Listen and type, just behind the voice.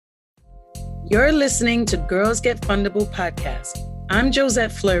You're listening to Girls Get Fundable podcast. I'm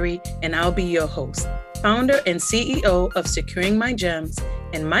Josette Fleury, and I'll be your host, founder and CEO of Securing My Gems,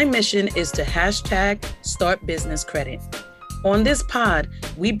 and my mission is to hashtag start business credit. On this pod,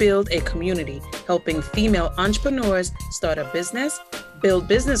 we build a community helping female entrepreneurs start a business, build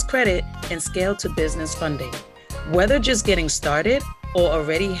business credit, and scale to business funding. Whether just getting started or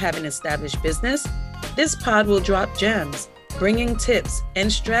already have an established business, this pod will drop gems, bringing tips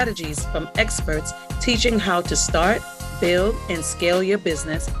and strategies from experts teaching how to start, build, and scale your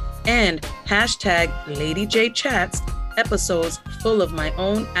business, and hashtag Lady J Chats, episodes full of my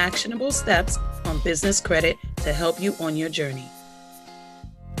own actionable steps on business credit to help you on your journey.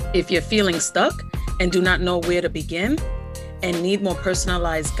 If you're feeling stuck and do not know where to begin and need more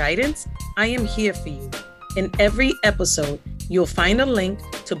personalized guidance, I am here for you. In every episode, you'll find a link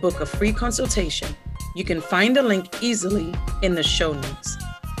to book a free consultation. You can find the link easily in the show notes.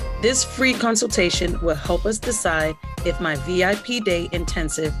 This free consultation will help us decide if my VIP Day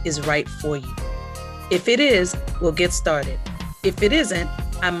Intensive is right for you. If it is, we'll get started. If it isn't,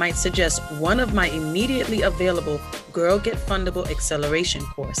 I might suggest one of my immediately available Girl Get Fundable Acceleration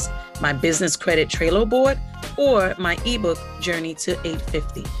course, my business credit Trello board, or my ebook Journey to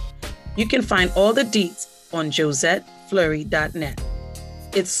 850. You can find all the deets on josettefleury.net.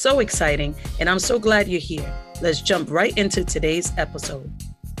 It's so exciting, and I'm so glad you're here. Let's jump right into today's episode.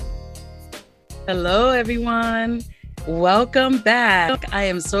 Hello, everyone. Welcome back. I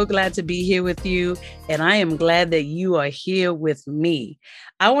am so glad to be here with you, and I am glad that you are here with me.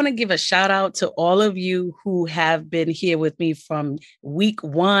 I want to give a shout out to all of you who have been here with me from week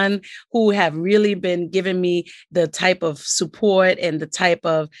one, who have really been giving me the type of support and the type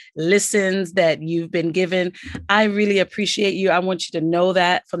of listens that you've been given. I really appreciate you. I want you to know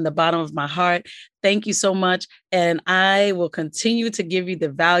that from the bottom of my heart. Thank you so much. And I will continue to give you the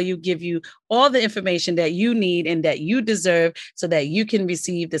value, give you all the information that you need and that you deserve so that you can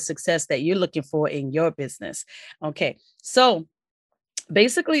receive the success that you're looking for in your business. Okay. So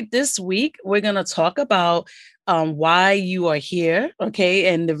basically this week, we're going to talk about why you are here,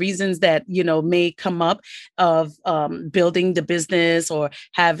 okay, and the reasons that, may come up of building the business or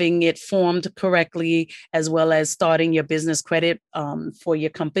having it formed correctly, as well as starting your business credit for your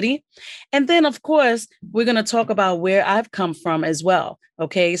company. And then, of course, we're going to talk about where I've come from as well,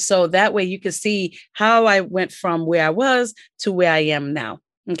 okay, so that way you can see how I went from where I was to where I am now.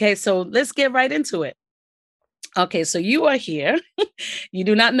 Okay, so let's get right into it. Okay, so you are here. You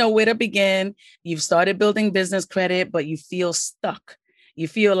do not know where to begin. You've started building business credit, but you feel stuck. You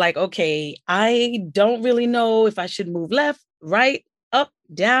feel like, okay, I don't really know if I should move left, right, up,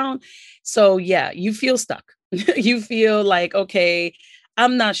 down. So yeah, you feel stuck. You feel like, okay,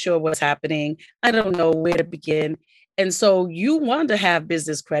 I'm not sure what's happening. I don't know where to begin. And so you want to have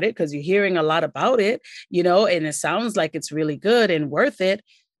business credit because you're hearing a lot about it, and it sounds like it's really good and worth it,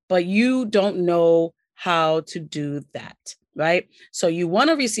 but you don't know how to do that, right? So you want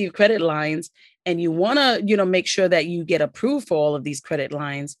to receive credit lines and you want to, make sure that you get approved for all of these credit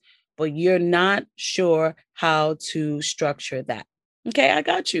lines, but you're not sure how to structure that. Okay, I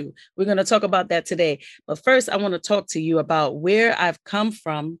got you. We're going to talk about that today. But first, I want to talk to you about where I've come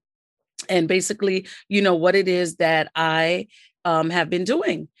from and basically, what it is that I have been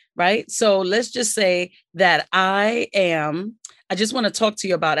doing, right? So let's just say that I just want to talk to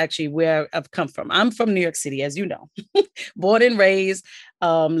you about actually where I've come from. I'm from New York City, as you know, born and raised,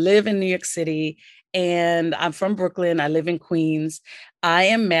 live in New York City, and I'm from Brooklyn. I live in Queens. I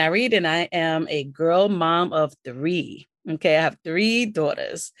am married and I am a girl mom of 3. Okay, I have 3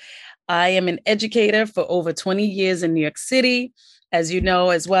 daughters. I am an educator for over 20 years in New York City, as you know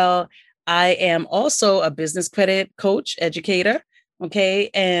as well. I am also a business credit coach, educator. Okay.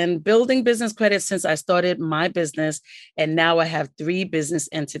 And building business credit since I started my business. And now I have 3 business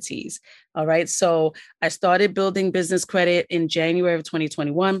entities. All right. So I started building business credit in January of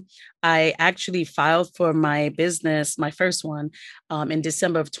 2021. I actually filed for my business, my first one, in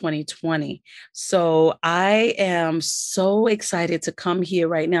December of 2020. So I am so excited to come here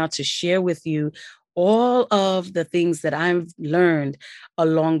right now to share with you all of the things that I've learned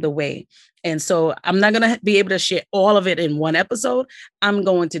along the way. And so I'm not going to be able to share all of it in one episode. I'm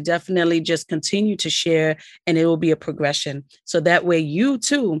going to definitely just continue to share, and it will be a progression. So that way you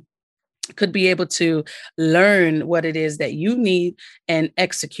too could be able to learn what it is that you need and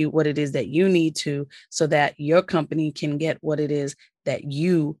execute what it is that you need to, so that your company can get what it is that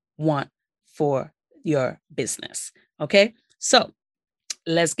you want for your business. Okay. So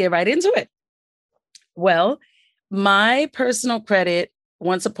let's get right into it. Well, my personal credit,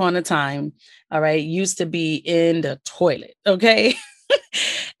 once upon a time, all right, used to be in the toilet. Okay.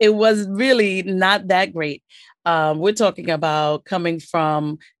 it was really not that great. We're talking about coming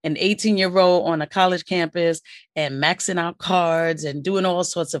from an 18-year-old on a college campus and maxing out cards and doing all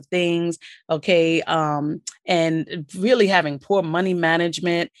sorts of things. Okay. And really having poor money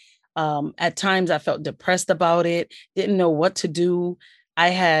management. At times I felt depressed about it, didn't know what to do. I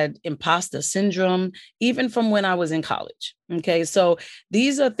had imposter syndrome, even from when I was in college. Okay. So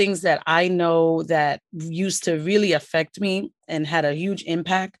these are things that I know that used to really affect me and had a huge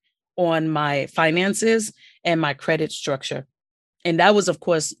impact on my finances and my credit structure. And that was, of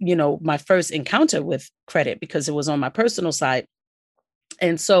course, my first encounter with credit because it was on my personal side.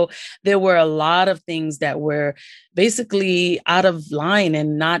 And so there were a lot of things that were basically out of line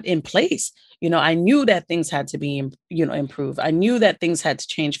and not in place. I knew that things had to be, improved. I knew that things had to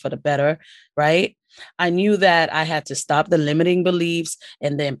change for the better, right? I knew that I had to stop the limiting beliefs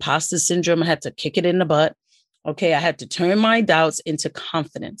and the imposter syndrome. I had to kick it in the butt. Okay. I had to turn my doubts into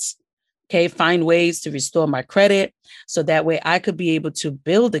confidence. Okay. Find ways to restore my credit so that way I could be able to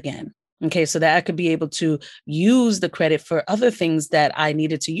build again. Okay. So that I could be able to use the credit for other things that I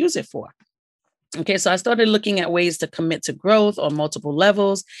needed to use it for. Okay, so I started looking at ways to commit to growth on multiple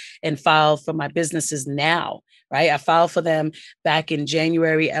levels and file for my businesses now, right? I filed for them back in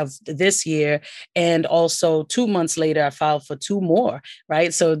January of this year. And also 2 months later, I filed for two more,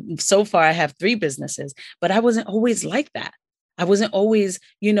 right? So far I have three businesses, but I wasn't always like that. I wasn't always,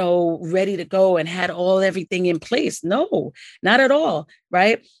 ready to go and had everything in place. No, not at all.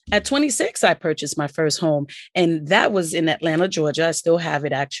 Right. At 26, I purchased my first home, and that was in Atlanta, Georgia. I still have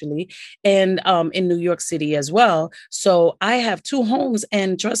it actually, and in New York City as well. So I have two homes,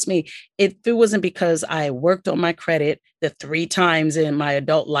 and trust me, if it wasn't because I worked on my credit the three times in my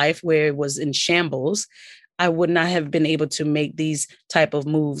adult life where it was in shambles, I would not have been able to make these type of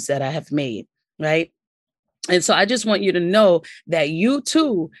moves that I have made. Right. And so I just want you to know that you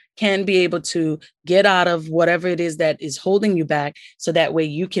too can be able to get out of whatever it is that is holding you back so that way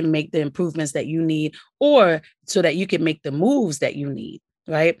you can make the improvements that you need, or so that you can make the moves that you need.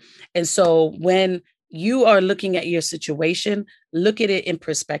 Right. And so when you are looking at your situation, look at it in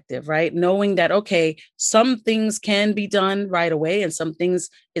perspective, right? Knowing that, okay, some things can be done right away and some things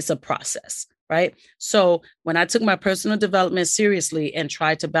it's a process. Right. So when I took my personal development seriously and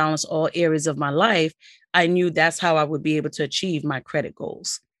tried to balance all areas of my life, I knew that's how I would be able to achieve my credit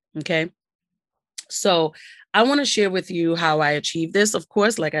goals. Okay. So I want to share with you how I achieved this, of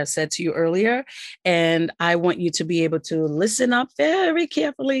course, like I said to you earlier, and I want you to be able to listen up very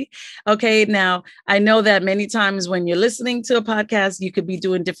carefully. Okay. Now, I know that many times when you're listening to a podcast, you could be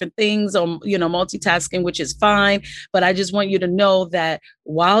doing different things or, multitasking, which is fine. But I just want you to know that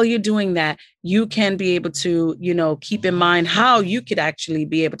while you're doing that, you can be able to, keep in mind how you could actually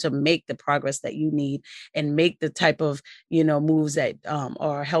be able to make the progress that you need and make the type of, moves that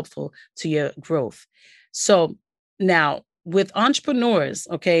are helpful to your growth. So now with entrepreneurs,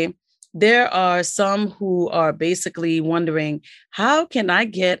 okay, there are some who are basically wondering, how can I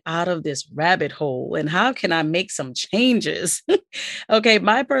get out of this rabbit hole and how can I make some changes? Okay,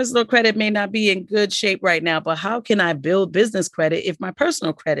 my personal credit may not be in good shape right now, but how can I build business credit if my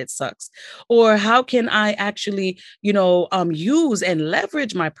personal credit sucks? Or how can I actually, use and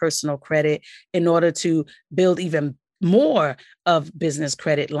leverage my personal credit in order to build even more of business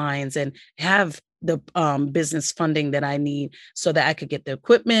credit lines and have the business funding that I need so that I could get the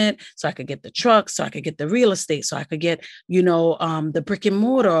equipment, so I could get the trucks, so I could get the real estate, so I could get, the brick and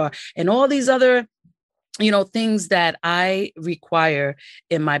mortar and all these other things that I require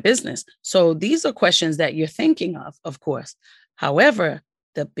in my business. So these are questions that you're thinking of course. However,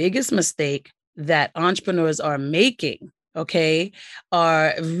 the biggest mistake that entrepreneurs are making, okay,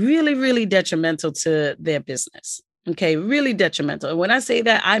 are really, really detrimental to their business. Okay, really detrimental. And when I say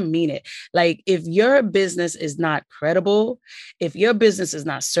that, I mean it. Like if your business is not credible, if your business is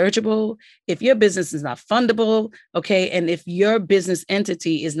not searchable, if your business is not fundable, okay, and if your business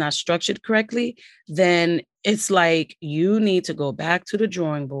entity is not structured correctly, then it's like you need to go back to the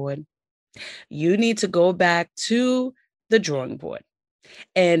drawing board. You need to go back to the drawing board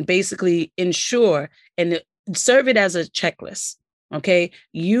and basically ensure and serve it as a checklist. Okay.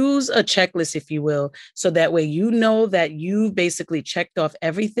 Use a checklist, if you will, so that way you know that you've basically checked off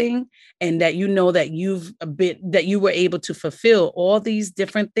everything and that you know that that you were able to fulfill all these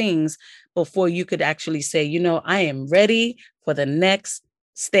different things before you could actually say, I am ready for the next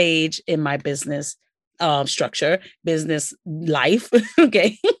stage in my business structure, business life.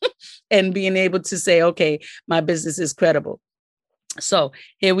 Okay. And being able to say, okay, my business is credible. So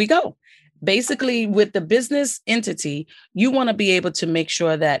here we go. Basically, with the business entity, you want to be able to make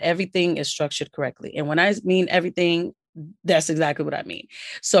sure that everything is structured correctly. And when I mean everything, That's exactly what I mean.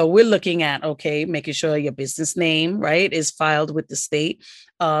 So we're looking at, okay, making sure your business name, right, is filed with the state,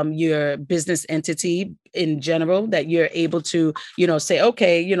 your business entity in general, that you're able to, say,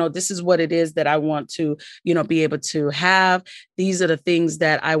 okay, this is what it is that I want to, be able to have. These are the things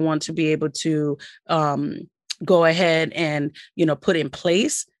that I want to be able to go ahead and, put in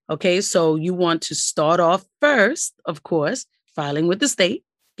place. Okay. So you want to start off first, of course, filing with the state,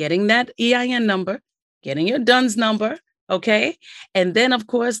 getting that EIN number, getting your DUNS number. Okay. And then, of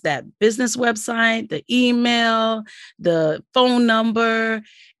course, that business website, the email, the phone number,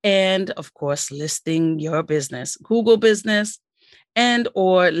 and of course, listing your business, Google business, and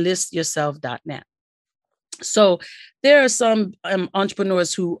or listyourself.net. So there are some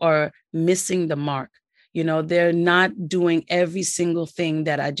entrepreneurs who are missing the mark. They're not doing every single thing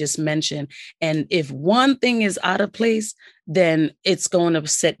that I just mentioned. And if one thing is out of place, then it's going to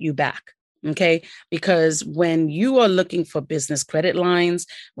set you back. Okay. Because when you are looking for business credit lines,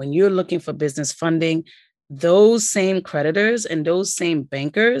 when you're looking for business funding, those same creditors and those same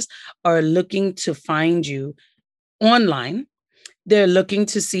bankers are looking to find you online. They're looking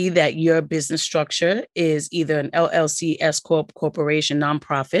to see that your business structure is either an LLC, S Corp, corporation,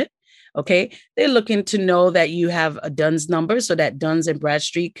 nonprofit. Okay. They're looking to know that you have a DUNS number so that Duns and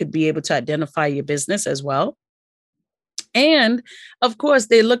Bradstreet could be able to identify your business as well. And of course,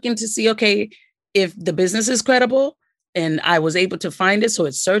 they're looking to see, okay, if the business is credible and I was able to find it, so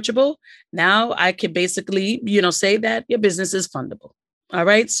it's searchable, now I could basically, say that your business is fundable. All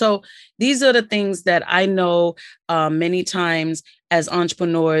right. So these are the things that I know many times as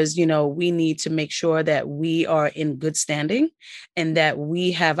entrepreneurs, we need to make sure that we are in good standing and that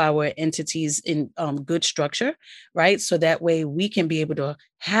we have our entities in good structure, right? So that way we can be able to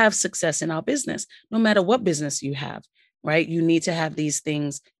have success in our business, no matter what business you have, right? You need to have these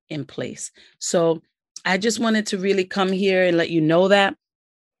things in place. So I just wanted to really come here and let you know that.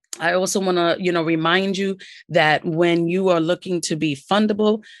 I also want to, remind you that when you are looking to be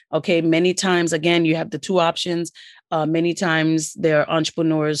fundable, okay, many times, again, you have the two options. Many times there are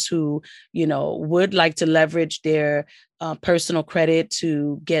entrepreneurs who, would like to leverage their personal credit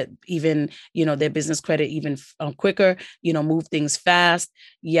to get even, their business credit even quicker, move things fast.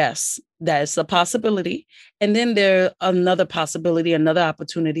 Yes, that's a possibility. And then there another possibility, another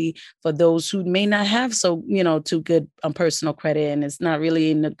opportunity for those who may not have too good personal credit and it's not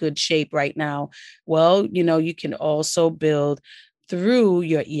really in a good shape right now. Well, you can also build through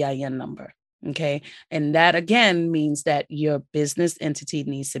your EIN number. Okay. And that again means that your business entity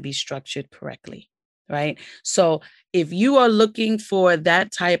needs to be structured correctly. Right. So if you are looking for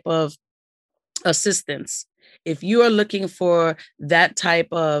that type of assistance, if you are looking for that type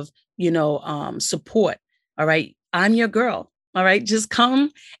of, support, all right, I'm your girl. All right, just come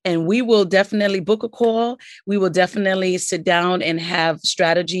and we will definitely book a call. We will definitely sit down and have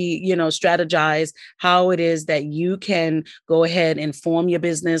strategize how it is that you can go ahead and form your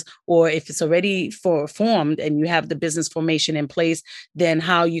business, or if it's already formed and you have the business formation in place, then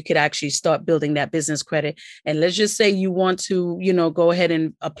how you could actually start building that business credit. And let's just say you want to, go ahead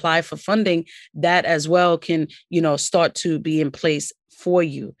and apply for funding, that as well can, start to be in place for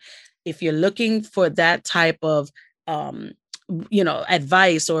you. If you're looking for that type of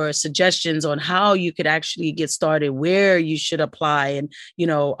advice or suggestions on how you could actually get started, where you should apply, and,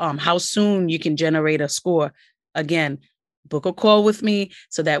 how soon you can generate a score. Again, book a call with me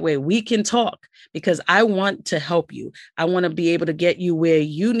so that way we can talk, because I want to help you. I want to be able to get you where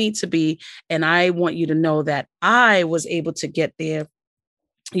you need to be. And I want you to know that I was able to get there,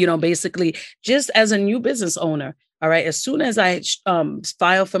 basically just as a new business owner. All right. As soon as I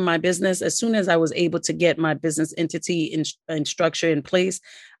filed for my business, as soon as I was able to get my business entity in structure in place,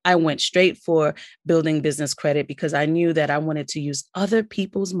 I went straight for building business credit because I knew that I wanted to use other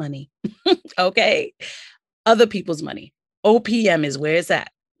people's money. Okay. Other people's money. OPM is where it's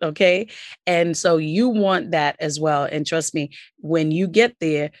at. Okay. And so you want that as well. And trust me, when you get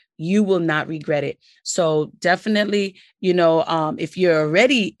there, you will not regret it. So definitely, if you're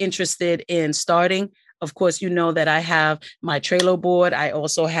already interested in starting, of course, that I have my Trello board. I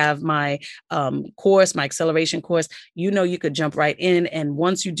also have my course, my acceleration course. You could jump right in. And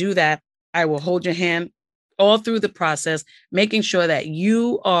once you do that, I will hold your hand all through the process, making sure that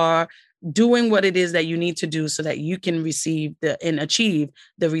you are doing what it is that you need to do so that you can receive and achieve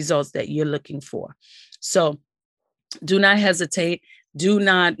the results that you're looking for. So do not hesitate. Do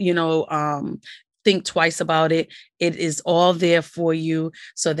not, think twice about it. It is all there for you.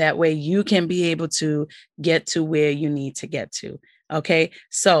 So that way you can be able to get to where you need to get to. Okay.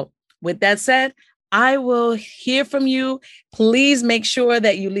 So with that said, I will hear from you. Please make sure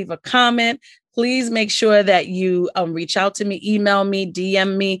that you leave a comment. Please make sure that you reach out to me, email me,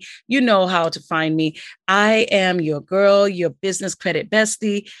 DM me. You know how to find me. I am your girl, your business credit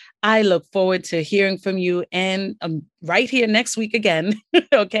bestie. I look forward to hearing from you, and I'm right here next week again,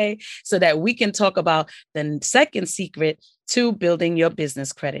 okay? So that we can talk about the second secret to building your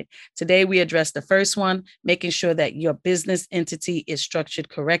business credit. Today, we addressed the first one, making sure that your business entity is structured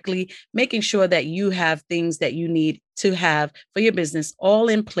correctly, making sure that you have things that you need to have for your business all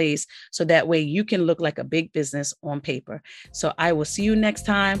in place, so that way you can look like a big business on paper. So I will see you next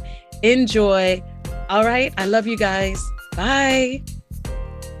time. Enjoy. All right. I love you guys. Bye.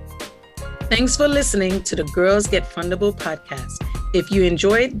 Thanks for listening to the Girls Get Fundable podcast. If you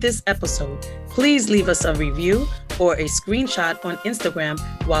enjoyed this episode, please leave us a review or a screenshot on Instagram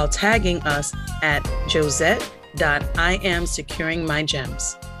while tagging us at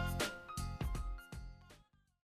Josette.IamSecuringMyGems.